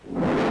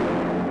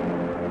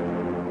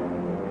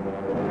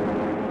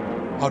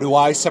How do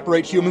I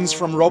separate humans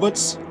from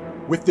robots?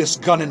 With this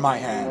gun in my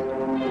hand.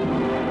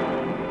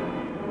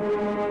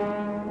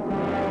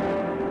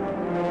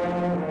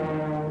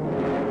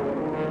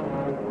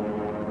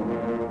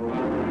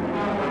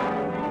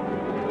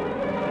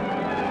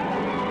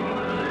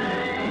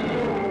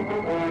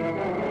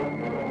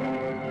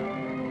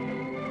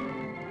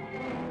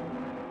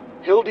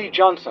 Hildy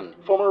Johnson,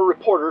 former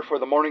reporter for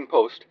the Morning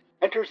Post,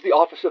 enters the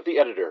office of the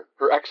editor,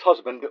 her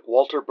ex-husband,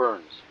 Walter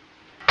Burns.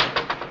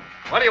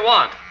 What do you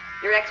want?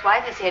 Your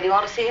ex-wife is here. Do you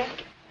want to see her?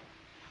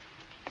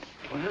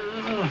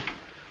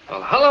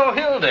 Well, hello,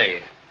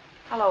 Hildy.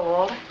 Hello,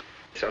 Walter.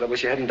 Sort of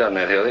wish you hadn't done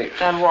that, Hildy.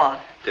 Done what?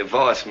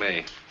 Divorce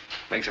me.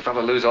 Makes a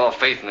fellow lose all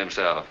faith in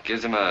himself.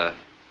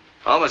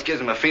 Almost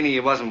gives him a feeling he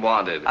wasn't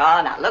wanted.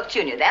 Oh, now, look,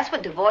 Junior, that's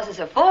what divorces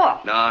are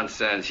for.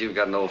 Nonsense. You've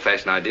got an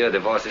old-fashioned idea.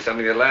 Divorce is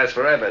something that lasts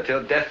forever,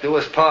 till death do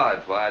us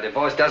part. Why,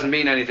 divorce doesn't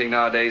mean anything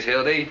nowadays,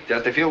 Hildy.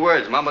 Just a few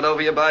words mumbled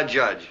over you by a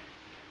judge.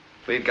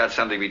 We've got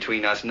something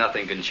between us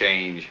nothing can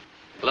change.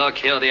 Look,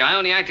 Hildy, I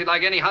only acted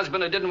like any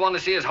husband who didn't want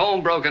to see his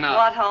home broken up.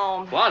 What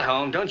home? What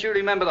home? Don't you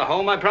remember the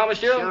home I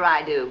promised you? Sure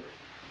I do.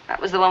 That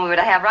was the one we were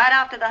to have right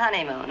after the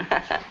honeymoon.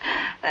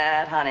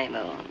 That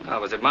honeymoon. Oh,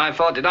 was it my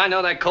fault? Did I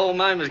know that coal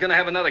mine was going to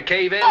have another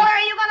cave-in? Oh,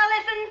 are you going to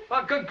listen?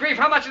 Well, good grief,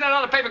 how much is that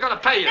other paper going to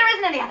pay you? There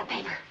isn't any other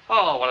paper.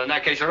 Oh, well, in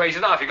that case, you raise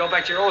it off. You go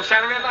back to your old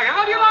salary. I'm like,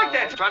 how do you like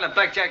that? Trying to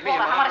blackjack me.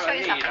 Hold on, I want to show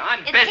you something. I'm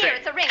it's busy. Here,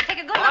 it's a ring. Take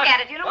a good What? look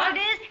at it. You know what What?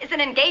 it is? It's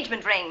an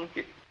engagement ring.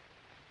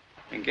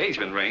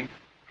 Engagement ring?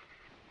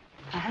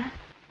 Uh-huh.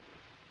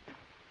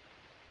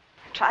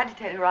 I tried to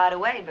tell you right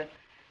away, but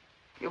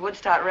you would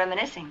start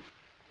reminiscing.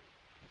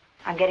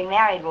 I'm getting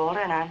married, Walter,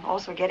 and I'm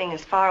also getting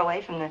as far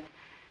away from the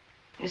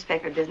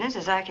newspaper business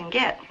as I can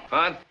get.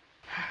 What?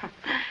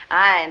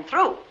 I'm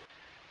through.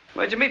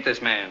 Where'd you meet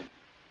this man?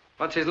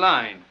 What's his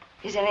line?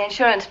 He's in the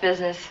insurance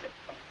business.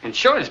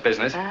 Insurance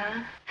business?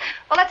 Uh-huh.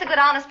 Well, that's a good,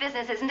 honest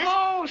business, isn't it?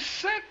 Oh,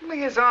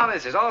 certainly it's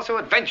honest. It's also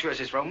adventurous.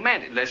 It's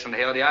romantic. Listen,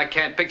 Hildy, I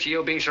can't picture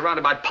you being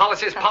surrounded by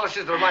policies.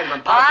 Policies are the right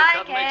one. Policies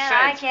doesn't make sense.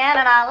 I can,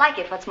 and I like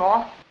it, what's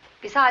more.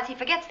 Besides, he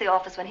forgets the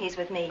office when he's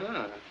with me.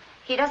 Ah.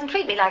 He doesn't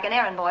treat me like an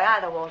errand boy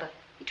either, Walter.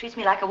 He treats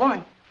me like a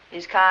woman.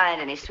 He's kind,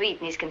 and he's sweet,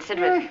 and he's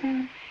considerate.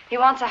 He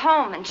wants a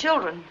home and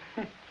children.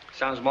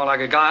 Sounds more like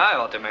a guy I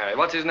ought to marry.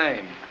 What's his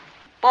name?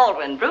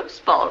 Baldwin,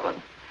 Bruce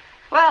Baldwin.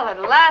 Well,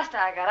 at last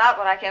I got out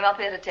what I came up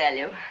here to tell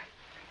you.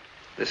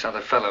 This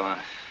other fellow,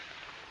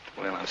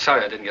 well, I'm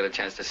sorry I didn't get a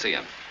chance to see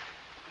him.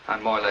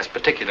 I'm more or less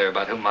particular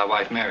about whom my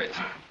wife marries.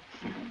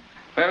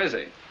 Where is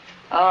he?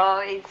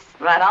 Oh, he's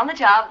right on the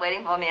job,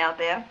 waiting for me out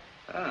there.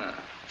 Ah.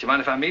 Do you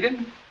mind if I meet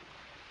him?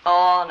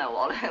 Oh, no,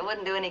 Walter. It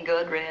wouldn't do any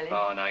good, really.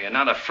 Oh, now, you're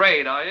not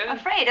afraid, are you?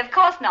 Afraid? Of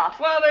course not.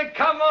 Well, then,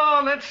 come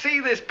on. Let's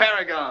see this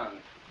paragon.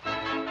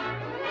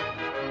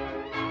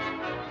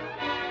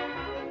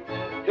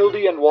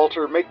 Hildy and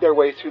Walter make their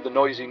way through the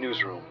noisy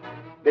newsroom.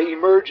 They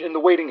emerge in the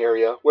waiting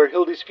area where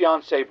Hildy's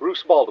fiancé,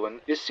 Bruce Baldwin,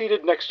 is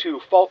seated next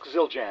to Falk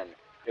Zildjian,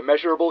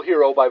 immeasurable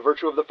hero by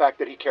virtue of the fact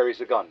that he carries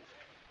a gun.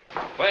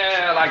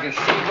 Well, I can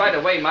see right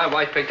away my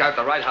wife picked out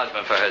the right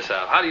husband for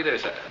herself. How do you do,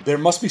 sir? There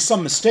must be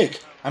some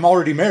mistake. I'm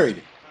already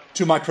married.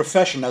 To my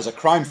profession as a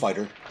crime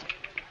fighter.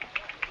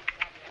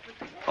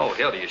 Oh,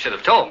 Hildy, you should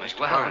have told me.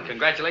 Well,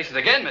 congratulations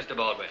again, Mr.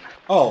 Baldwin.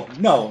 Oh,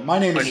 no, my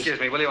name is... Excuse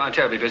me, will you? I'm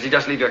terribly busy.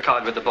 Just leave your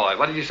card with the boy.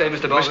 What did you say,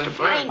 Mr.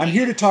 Baldwin? I'm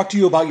here to talk to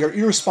you about your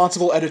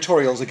irresponsible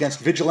editorials against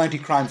vigilante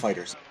crime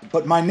fighters.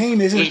 But my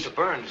name isn't... Mr.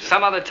 Burns.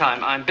 Some other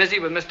time. I'm busy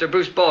with Mr.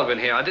 Bruce Baldwin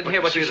here. I didn't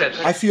hear what you said.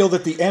 I feel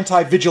that the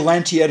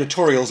anti-vigilante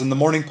editorials in the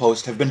Morning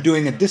Post have been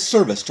doing a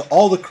disservice to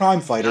all the crime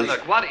Now, fighters.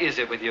 look, what is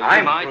it with you?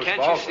 I'm Mike? Bruce Can't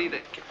Baldwin. you see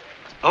that...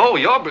 Oh,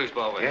 you're Bruce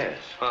Baldwin? Yes.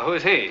 Well, who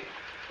is he?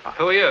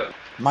 Who are you?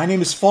 My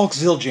name is Falk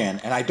Zildjian,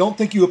 and I don't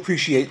think you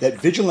appreciate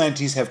that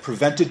vigilantes have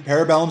prevented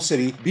Parabellum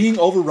City being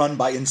overrun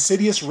by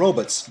insidious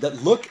robots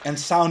that look and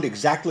sound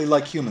exactly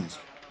like humans.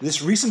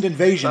 This recent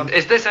invasion...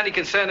 Is this any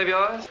concern of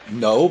yours?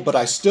 No, but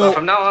I still... Well,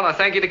 from now on, I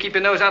thank you to keep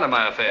your nose out of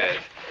my affairs.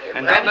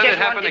 And don't let it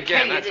happen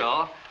again, that's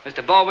all.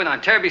 Mr. Baldwin,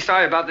 I'm terribly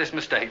sorry about this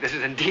mistake. This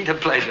is indeed a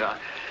pleasure.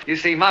 You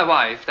see, my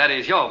wife, that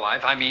is your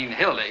wife, I mean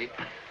Hildy...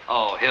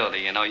 Oh,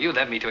 Hildy, you know, you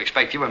led me to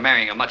expect you were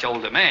marrying a much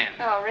older man.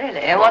 Oh, really?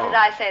 And what did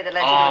I say that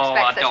led you to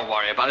expect such... don't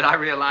worry about it. I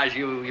realize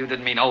you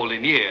didn't mean old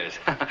in years.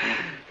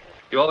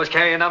 You always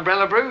carry an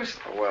umbrella, Bruce?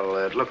 Well,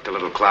 it looked a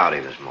little cloudy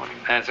this morning.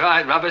 That's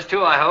right. Rubbers,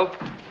 too, I hope.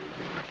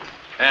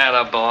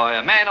 Attaboy.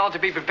 A man ought to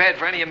be prepared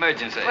for any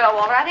emergency. Well,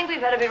 Walter, I think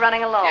we'd better be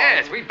running along.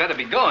 Yes, we'd better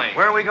be going.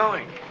 Where are we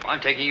going? I'm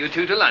taking you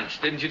two to lunch.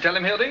 Didn't you tell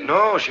him, Hildy?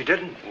 No, she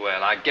didn't.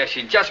 Well, I guess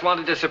she just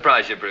wanted to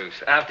surprise you,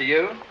 Bruce. After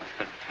you.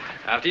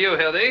 After you,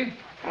 Hildy.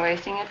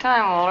 Wasting your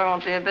time, Walter,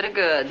 won't do a bit of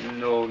good.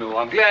 No,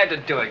 I'm glad to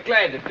do it.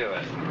 Glad to do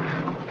it.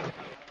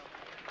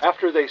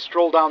 After they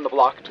stroll down the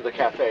block to the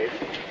cafe...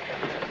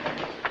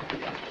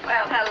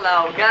 Well,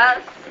 hello,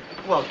 Gus.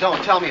 Well,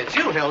 don't tell me it's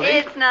you, Hildy.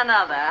 It's none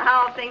other.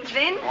 How have things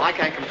been? Oh, I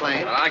can't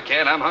complain. Well, I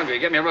can't. I'm hungry.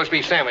 Get me a roast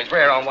beef sandwich.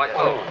 Rare on white...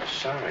 Oh,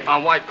 sorry.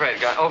 On white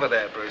bread. Over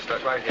there, Bruce.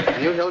 That's right here.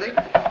 And you, Hildy?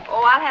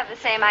 Oh, I'll have the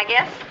same, I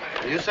guess.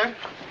 And you, sir?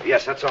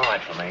 Yes, that's all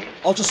right for me.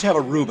 I'll just have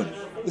a Reuben.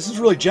 This is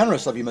really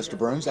generous of you, Mr.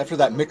 Burns, after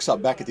that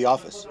mix-up back at the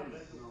office.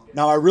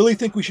 Now, I really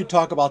think we should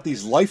talk about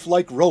these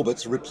lifelike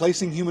robots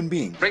replacing human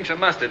beings. Bring some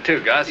mustard,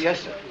 too, Gus.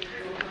 Yes, sir.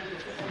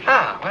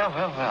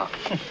 Well.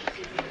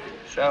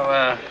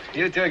 So,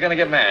 you two are gonna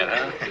get married,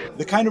 huh?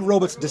 The kind of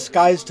robots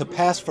disguised to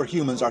pass for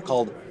humans are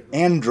called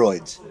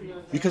androids.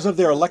 Because of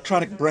their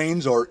electronic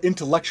brains or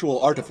intellectual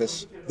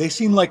artifice, they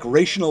seem like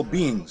rational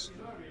beings.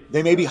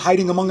 They may be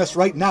hiding among us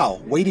right now,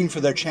 waiting for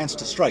their chance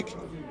to strike.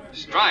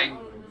 Strike?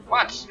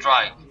 What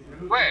strike?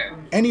 Where?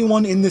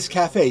 Anyone in this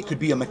cafe could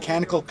be a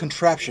mechanical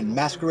contraption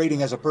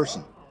masquerading as a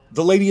person.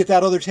 The lady at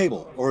that other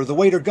table, or the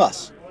waiter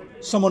Gus.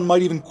 Someone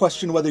might even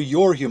question whether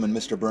you're human,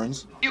 Mr.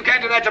 Burns. You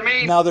can't do that to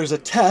me! Now, there's a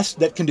test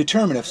that can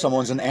determine if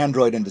someone's an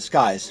android in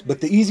disguise, but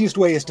the easiest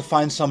way is to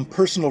find some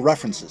personal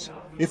references.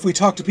 If we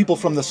talk to people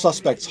from the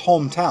suspect's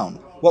hometown,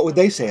 what would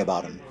they say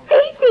about him?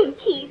 They think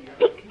he's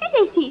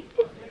pixelated.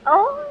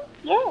 Oh,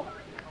 yes,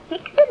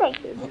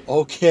 pixelated.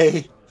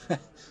 Okay.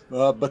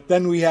 But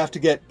then we have to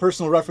get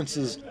personal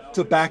references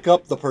to back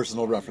up the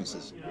personal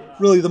references.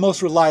 Really, the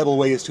most reliable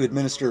way is to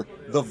administer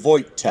the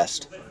Voight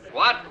test.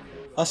 What?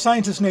 A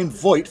scientist named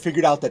Voight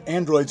figured out that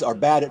androids are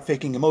bad at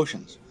faking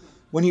emotions.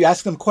 When you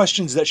ask them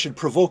questions that should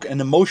provoke an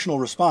emotional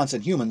response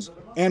in humans,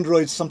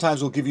 androids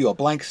sometimes will give you a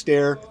blank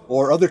stare,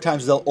 or other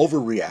times they'll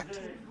overreact.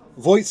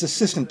 Voight's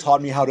assistant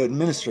taught me how to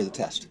administer the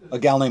test, a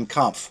gal named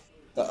Kampf.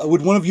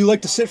 Would one of you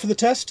like to sit for the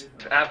test?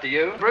 After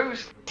you,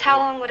 Bruce? How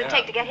long would it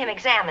take to get him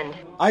examined?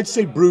 I'd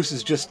say Bruce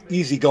is just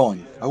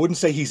easygoing. I wouldn't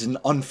say he's an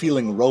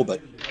unfeeling robot.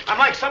 I'm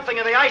like something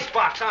in the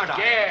icebox, aren't I?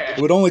 Yeah. It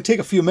would only take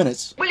a few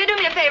minutes. Will you do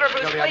me a favor,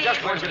 Bruce, please?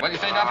 What do you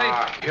say,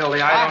 Duffy? Hildy,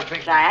 I don't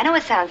think... I know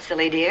it sounds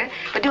silly, dear,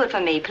 but do it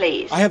for me,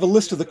 please. I have a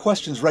list of the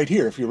questions right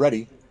here if you're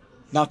ready.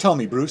 Now tell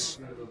me, Bruce,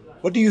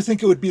 what do you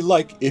think it would be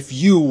like if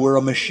you were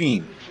a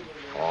machine?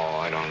 Oh,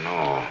 I don't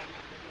know.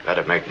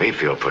 That'd make me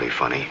feel pretty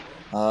funny.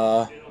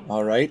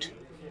 All right.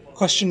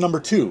 Question number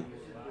 2.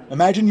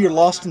 Imagine you're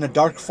lost in a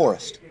dark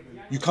forest.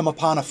 You come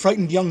upon a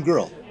frightened young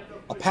girl.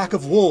 A pack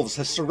of wolves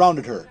has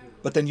surrounded her,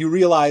 but then you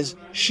realize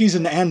she's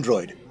an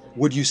android.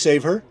 Would you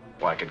save her?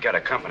 Well, I could get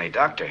a company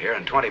doctor here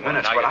in 20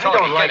 minutes, now but you're I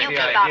talking. don't like Get the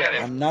the idea.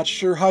 idea. I'm not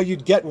sure how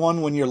you'd get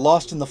one when you're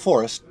lost in the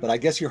forest, but I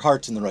guess your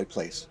heart's in the right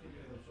place.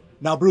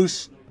 Now,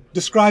 Bruce,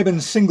 describe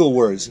in single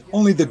words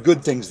only the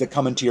good things that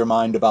come into your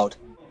mind about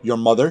your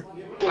mother.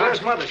 Well,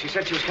 where's Mother? She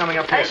said she was coming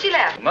up here. She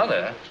left.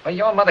 Mother? Well,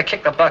 your mother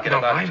kicked the bucket No,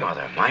 about my it.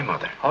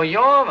 mother. Oh,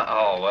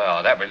 Oh,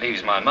 well, that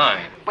relieves my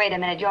mind. Wait a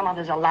minute, your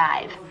mother's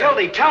alive.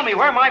 Hildy, tell me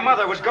where my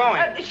mother was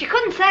going. She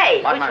couldn't say.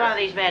 Which one of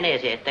these men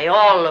is it? They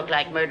all look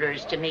like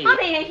murderers to me.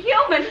 Honey, a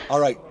human. All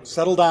right,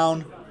 settle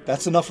down.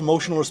 That's enough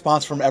emotional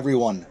response from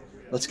everyone.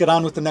 Let's get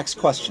on with the next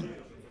question.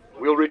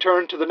 We'll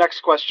return to the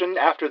next question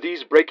after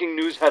these breaking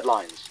news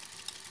headlines.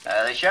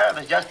 The sheriff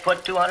has just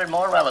put 200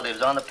 more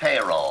relatives on the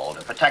payroll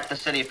to protect the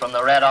city from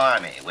the Red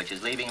Army, which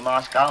is leaving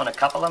Moscow in a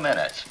couple of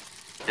minutes.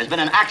 There's been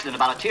an accident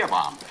about a tear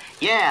bomb.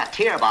 Yeah,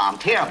 tear bomb.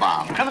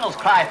 Criminals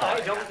cry for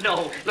it. I don't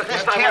know. Look,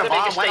 This my tear mother make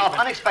a bomb went off statement.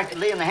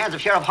 unexpectedly in the hands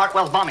of Sheriff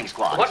Hartwell's bombing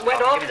squad. What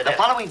went off? The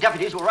following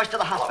deputies will rush to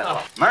the hospital.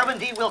 Mervyn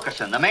D.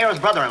 Wilkerson, the mayor's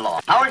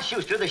brother-in-law. Howard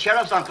Schuster, the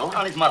sheriff's uncle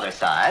on his mother's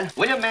side.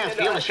 William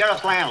Mansfield, the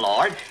sheriff's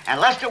landlord.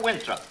 And Lester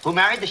Winthrop, who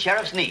married the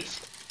sheriff's niece.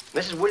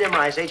 Mrs. William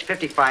Rice, age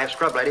 55,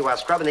 scrub lady, while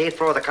scrubbing the 8th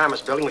floor of the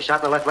Commerce Building, was shot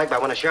in the left leg by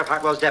one of Sheriff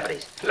Hartwell's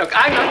deputies. Look,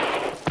 I'm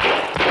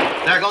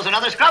not... There goes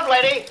another scrub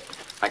lady.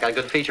 I got a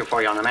good feature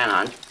for you on the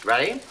manhunt.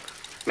 Ready?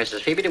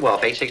 Mrs. Phoebe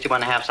DeWolf, age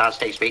 61.5 South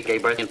State Street,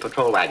 gave birth in a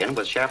patrol wagon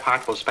with Sheriff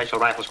Hartwell's Special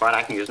Rifle Squad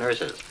acting as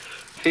nurses.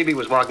 Phoebe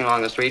was walking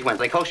along the street when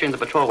they coached her in the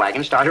patrol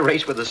wagon, started a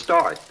race with the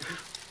start.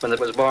 When it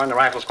was born, the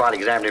Rifle Squad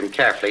examined him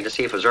carefully to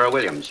see if it was Earl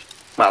Williams.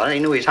 Well, they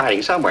knew he's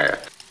hiding somewhere.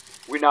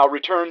 We now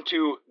return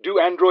to Do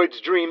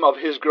Androids Dream of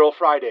His Girl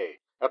Friday,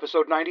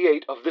 episode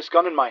 98 of This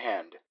Gun in My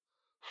Hand.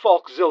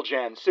 Falk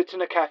Zildjian sits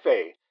in a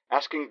cafe,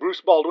 asking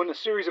Bruce Baldwin a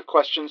series of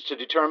questions to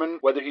determine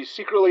whether he's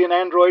secretly an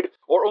android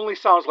or only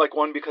sounds like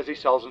one because he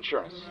sells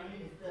insurance.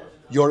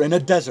 You're in a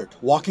desert,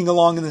 walking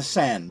along in the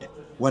sand,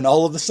 when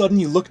all of a sudden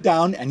you look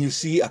down and you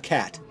see a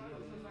cat.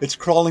 It's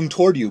crawling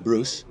toward you,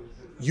 Bruce.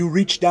 You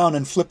reach down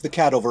and flip the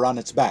cat over on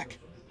its back.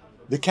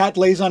 The cat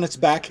lays on its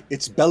back,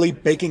 its belly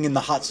baking in the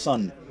hot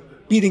sun,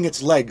 beating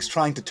its legs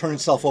trying to turn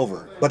itself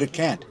over, but it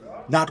can't.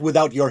 Not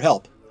without your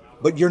help.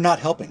 But you're not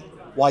helping.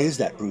 Why is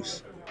that,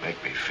 Bruce?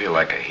 Make me feel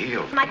like a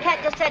heel. My cat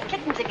just had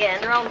kittens again,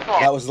 their own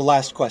fault. That was the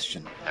last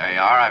question. There you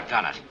are, I've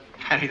done it.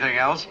 Anything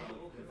else?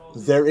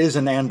 There is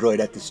an android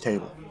at this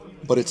table,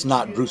 but it's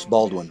not Bruce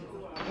Baldwin.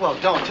 Well,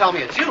 don't tell me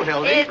it's you,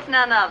 Hildy. It's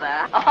none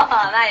other.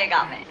 Oh, now you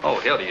got me. Oh,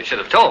 Hildy, you should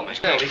have told me.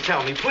 Hildy,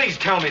 tell me. Please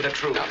tell me the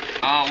truth.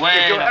 Oh, If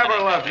wait you a minute.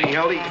 ever loved me,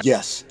 Hildy.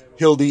 Yes,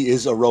 Hildy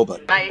is a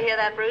robot. Now you hear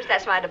that, Bruce?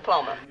 That's my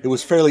diploma. It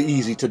was fairly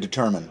easy to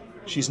determine.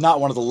 She's not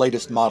one of the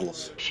latest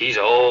models. She's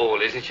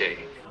old, isn't she?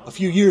 A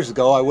few years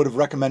ago, I would have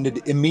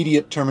recommended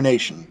immediate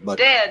termination, but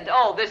Dead.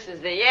 Oh, this is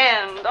the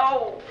end.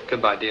 Oh.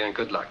 Goodbye, dear, and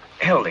good luck.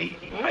 Hildy,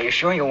 are you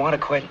sure you want to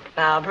quit?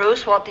 Now,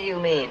 Bruce, what do you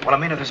mean? Well, I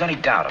mean, if there's any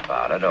doubt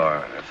about it,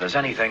 or if there's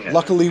anything...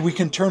 luckily we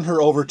can turn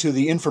her over to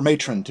the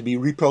Informatron to be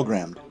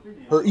reprogrammed.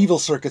 Her evil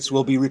circuits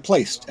will be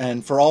replaced,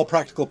 and for all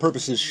practical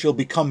purposes, she'll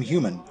become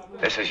human.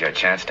 This is your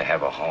chance to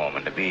have a home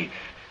and to be,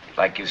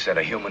 like you said,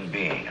 a human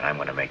being, and I'm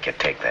going to make you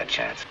take that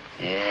chance.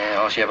 Yeah,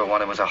 all she ever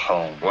wanted was a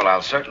home. Well,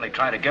 I'll certainly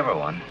try to give her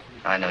one.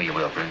 I know you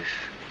will, Bruce.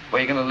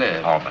 Where you gonna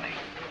live? Albany.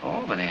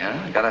 Albany,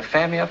 huh? Got a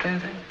family up there,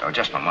 then? Oh,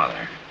 just my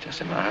mother.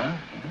 Just a minute, huh?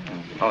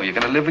 Oh, you're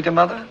gonna live with your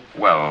mother?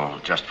 Well,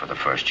 just for the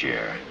first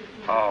year.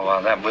 Oh,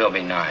 well, that will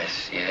be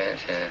nice. Yes,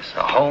 yes.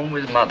 A home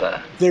with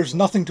mother. There's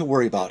nothing to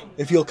worry about.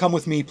 If you'll come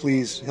with me,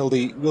 please,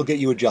 Hildy, we'll get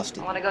you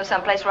adjusted. I want to go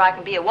someplace where I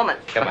can be a woman.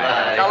 Come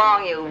on. So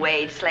long, you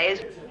wage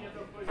slaves.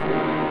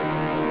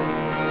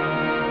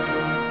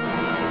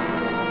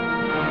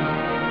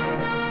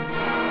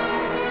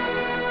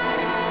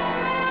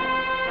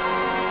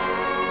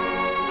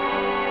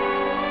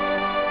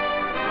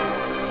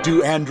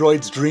 Do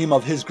androids dream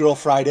of His Girl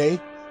Friday?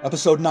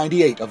 Episode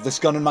 98 of This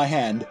Gun in My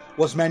Hand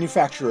was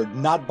manufactured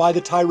not by the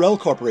Tyrell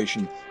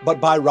Corporation, but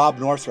by Rob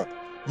Northrop,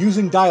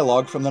 using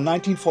dialogue from the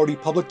 1940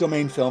 public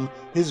domain film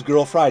His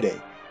Girl Friday,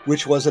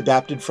 which was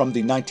adapted from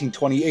the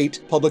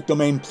 1928 public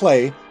domain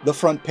play The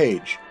Front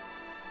Page.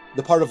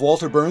 The part of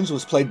Walter Burns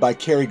was played by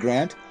Cary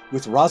Grant,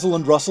 with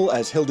Rosalind Russell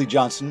as Hildy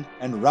Johnson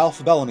and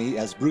Ralph Bellamy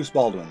as Bruce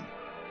Baldwin.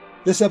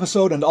 This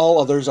episode and all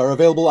others are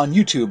available on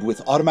YouTube with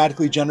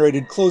automatically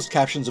generated closed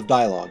captions of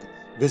dialogue.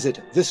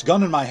 Visit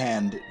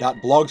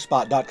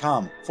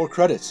thisguninmyhand.blogspot.com for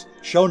credits,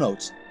 show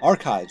notes,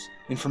 archives,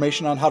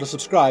 information on how to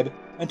subscribe,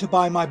 and to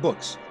buy my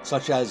books,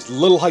 such as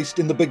Little Heist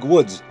in the Big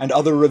Woods and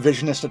other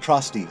revisionist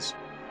atrocities.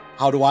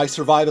 How do I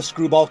survive a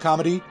screwball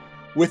comedy?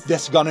 With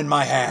this gun in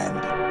my hand.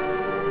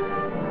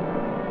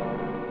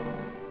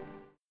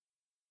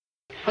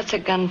 What's a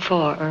gun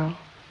for, Earl?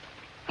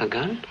 A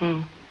gun?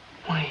 Hmm.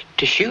 Why,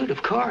 to shoot,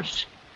 of course.